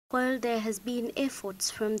While there has been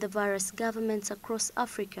efforts from the various governments across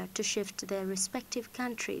Africa to shift their respective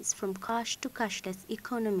countries from cash to cashless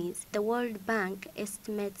economies, the World Bank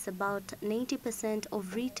estimates about 90%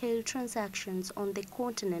 of retail transactions on the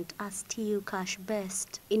continent are still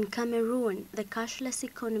cash-based. In Cameroon, the cashless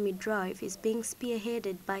economy drive is being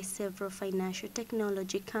spearheaded by several financial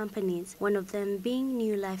technology companies, one of them being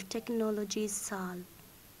NewLife Technologies Sarl.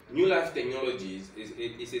 NewLife Technologies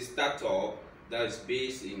is a startup that is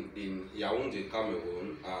based in Yaoundé,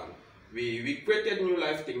 Cameroon, and we created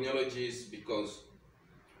NewLife Technologies because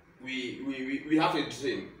we have a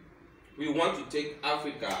dream. We want to take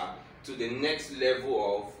Africa to the next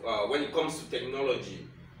level of when it comes to technology.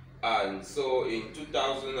 And so in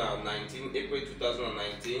 2019, April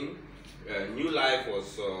 2019, NewLife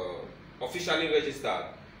was officially registered.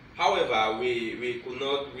 However, we could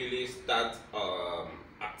not really start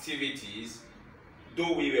activities,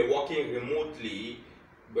 though we were working remotely,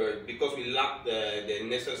 but because we lacked the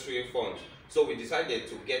necessary funds. So we decided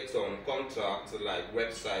to get some contracts like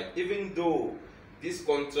website, even though these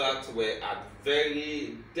contracts were at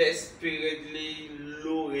very desperately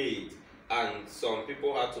low rate, and some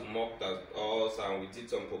people had to mock at us, and we did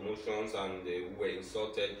some promotions and they were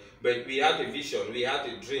insulted. But we had a vision, we had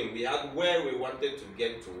a dream, we had where we wanted to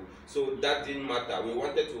get to, so that didn't matter. We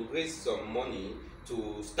wanted to raise some money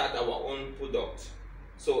to start our own product.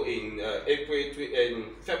 So in February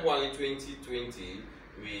 2020,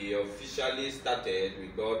 we officially started. We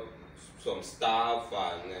got some staff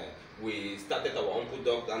and we started our own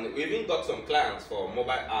product, and we even got some clients for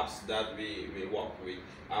mobile apps that we work with,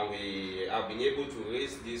 and we have been able to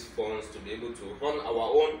raise these funds to be able to run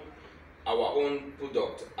our own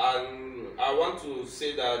product. And I want to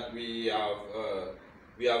say that we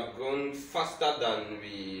have grown faster than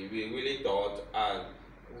we really thought, and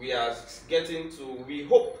we are getting to, we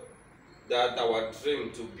hope that our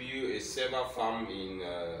dream to build a server farm in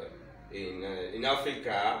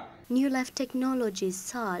Africa. NewLife Technologies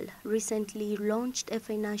Sarl recently launched a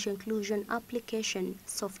financial inclusion application,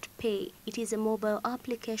 SoftPay. It is a mobile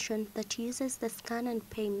application that uses the scan and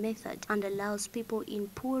pay method and allows people in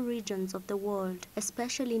poor regions of the world,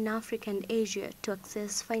 especially in Africa and Asia, to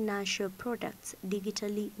access financial products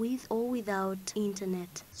digitally with or without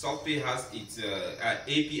internet. SoftPay has its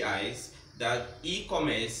APIs that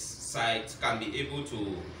e-commerce sites can be able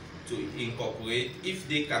to incorporate if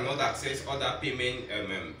they cannot access other payment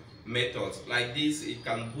methods. Like this, it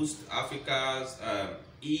can boost Africa's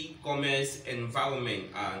e-commerce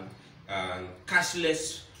environment and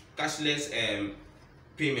cashless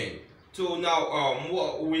payment. So now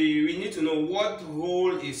we need to know what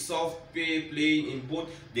role is SoftPay playing in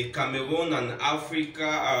both the Cameroon and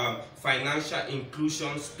Africa financial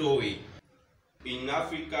inclusion story. In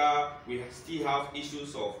Africa, we still have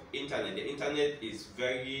issues of internet. The internet is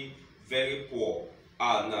very, very poor,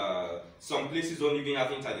 and some places don't even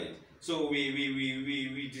have internet. So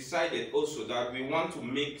we decided also that we want to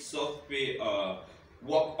make SoftPay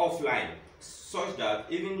work offline, such that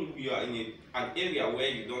even if you are in an area where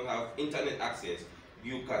you don't have internet access,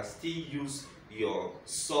 you can still use your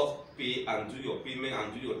SoftPay and do your payment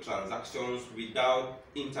and do your transactions without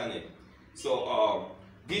internet. So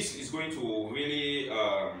this is going to really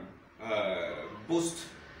boost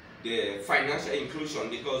the financial inclusion,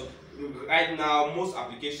 because right now most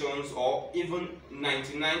applications, or even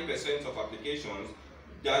 99% of applications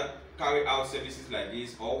that carry out services like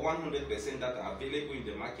this, or 100% that are available in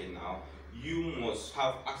the market now, you must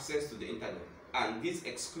have access to the internet, and this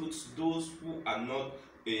excludes those who are not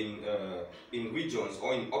in regions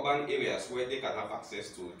or in urban areas where they can have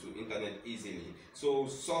access to internet easily. So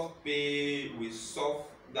SoftPay will solve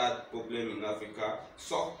that problem in Africa.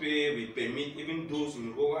 SoftPay will permit even those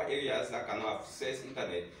in rural areas that cannot access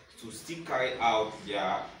internet to still carry out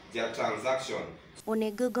their transaction. On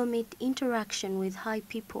a Google Meet interaction with Hi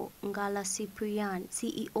People, Ngala Cyprian,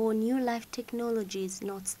 CEO NewLife Technologies,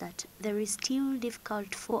 notes that there is still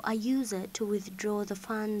difficult for a user to withdraw the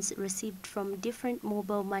funds received from different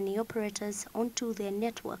mobile money operators onto their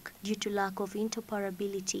network due to lack of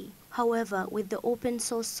interoperability. However, with the open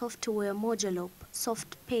source software Modulo,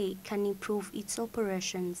 SoftPay can improve its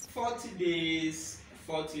operations. 40 days,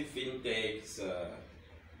 40 FimTechs,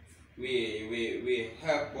 we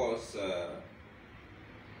help us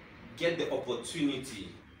get the opportunity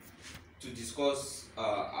to discuss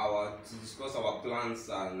our plans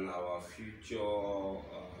and our future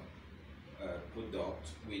product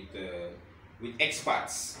with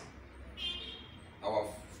experts. Our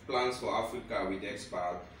plans for Africa with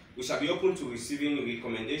experts. We shall be open to receiving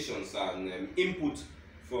recommendations and input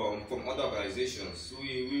from other organizations.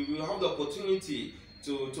 We will have the opportunity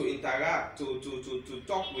to interact, to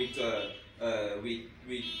talk with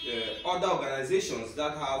other organizations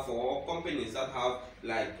that have, or companies that have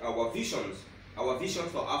like our visions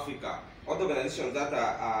for Africa, other organizations that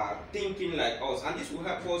are thinking like us, and this will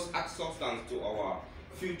help us add substance to our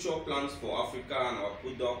future plans for Africa and our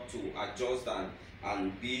product to adjust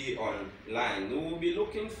and be online. We will be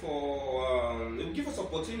looking for, it will give us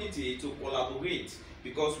opportunity to collaborate,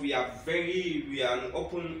 because we are an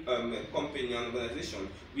open company and organization.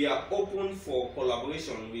 We are open for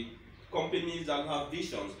collaboration with companies that have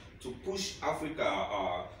visions to push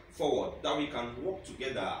Africa forward, that we can work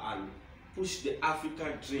together and push the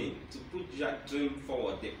African dream, to put that dream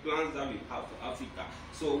forward, the plans that we have for Africa.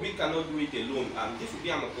 So we cannot do it alone, and this will be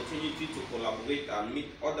an opportunity to collaborate and meet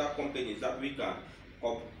other companies that we can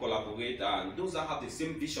collaborate, and those that have the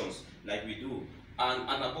same visions like we do.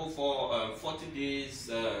 And above for 40 days,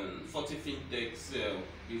 40 FimTechs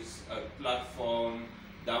is a platform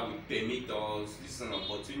that will permit us, this is an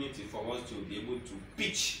opportunity for us to be able to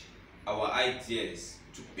pitch our ideas,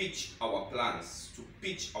 to pitch our plans, to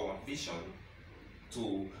pitch our vision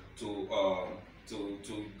to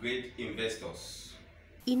great investors.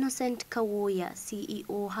 Innocent Kawoya,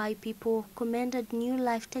 CEO High People, commended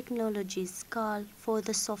NewLife Technologies Sarl for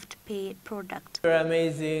the SoftPay product. Very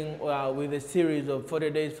amazing with a series of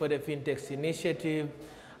 40 Days for the FimTechs initiative,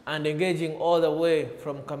 and engaging all the way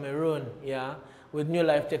from Cameroon, with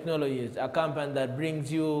NewLife Technologies, a company that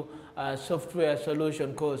brings you a software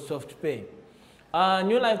solution called SoftPay.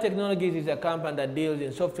 NewLife Technologies is a company that deals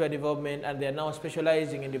in software development, and they are now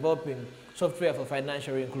specializing in developing software for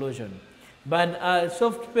financial inclusion. But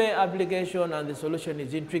SoftPay application and the solution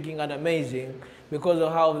is intriguing and amazing because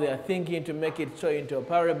of how they are thinking to make it so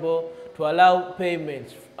interoperable, to allow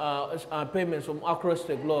payments, payments from across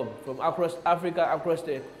the globe, from across Africa, across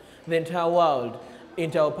the entire world,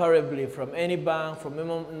 interoperably from any bank,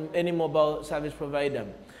 from any mobile service provider.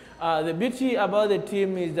 The beauty about the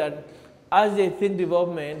team is that as they think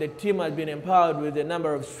development, the team has been empowered with a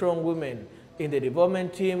number of strong women in the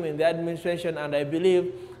development team, in the administration, and I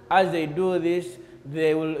believe as they do this,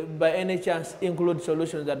 they will by any chance include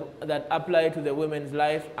solutions that apply to the women's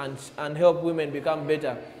life and help women become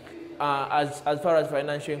better as far as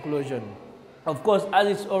financial inclusion. Of course, as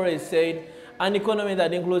it's always said, an economy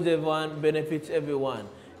that includes everyone benefits everyone.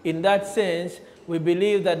 In that sense, we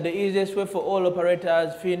believe that the easiest way for all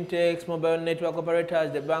operators, FimTechs, mobile network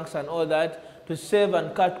operators, the banks and all that, to save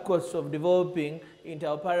and cut costs of developing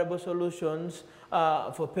interoperable solutions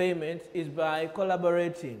for payments is by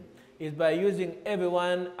collaborating, is by using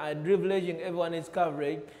everyone and privileging everyone's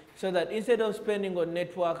coverage, so that instead of spending on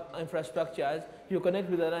network infrastructures, you connect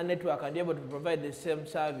with another network and be able to provide the same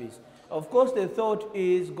service. Of course, the thought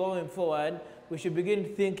is going forward, we should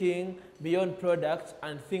begin thinking beyond products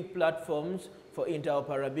and think platforms for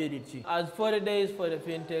interoperability. As 40 Days for the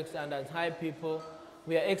FimTechs and as High People,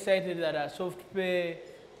 we are excited that our SoftPay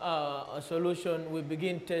solution will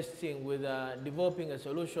begin testing with developing a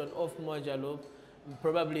solution of Moja.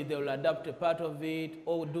 Probably they will adapt a part of it,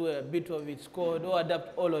 or do a bit of its code, or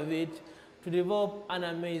adapt all of it to develop an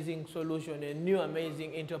amazing solution, a new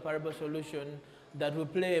amazing interoperable solution that will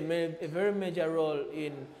play a very major role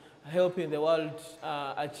in helping the world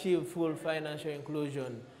achieve full financial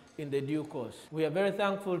inclusion in the due course. We are very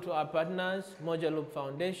thankful to our partners, Moja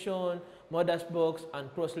Foundation, Modusbox,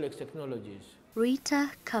 and Crosslex Technologies.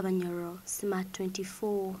 Rita Cabanyoro, Smart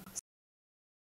 24.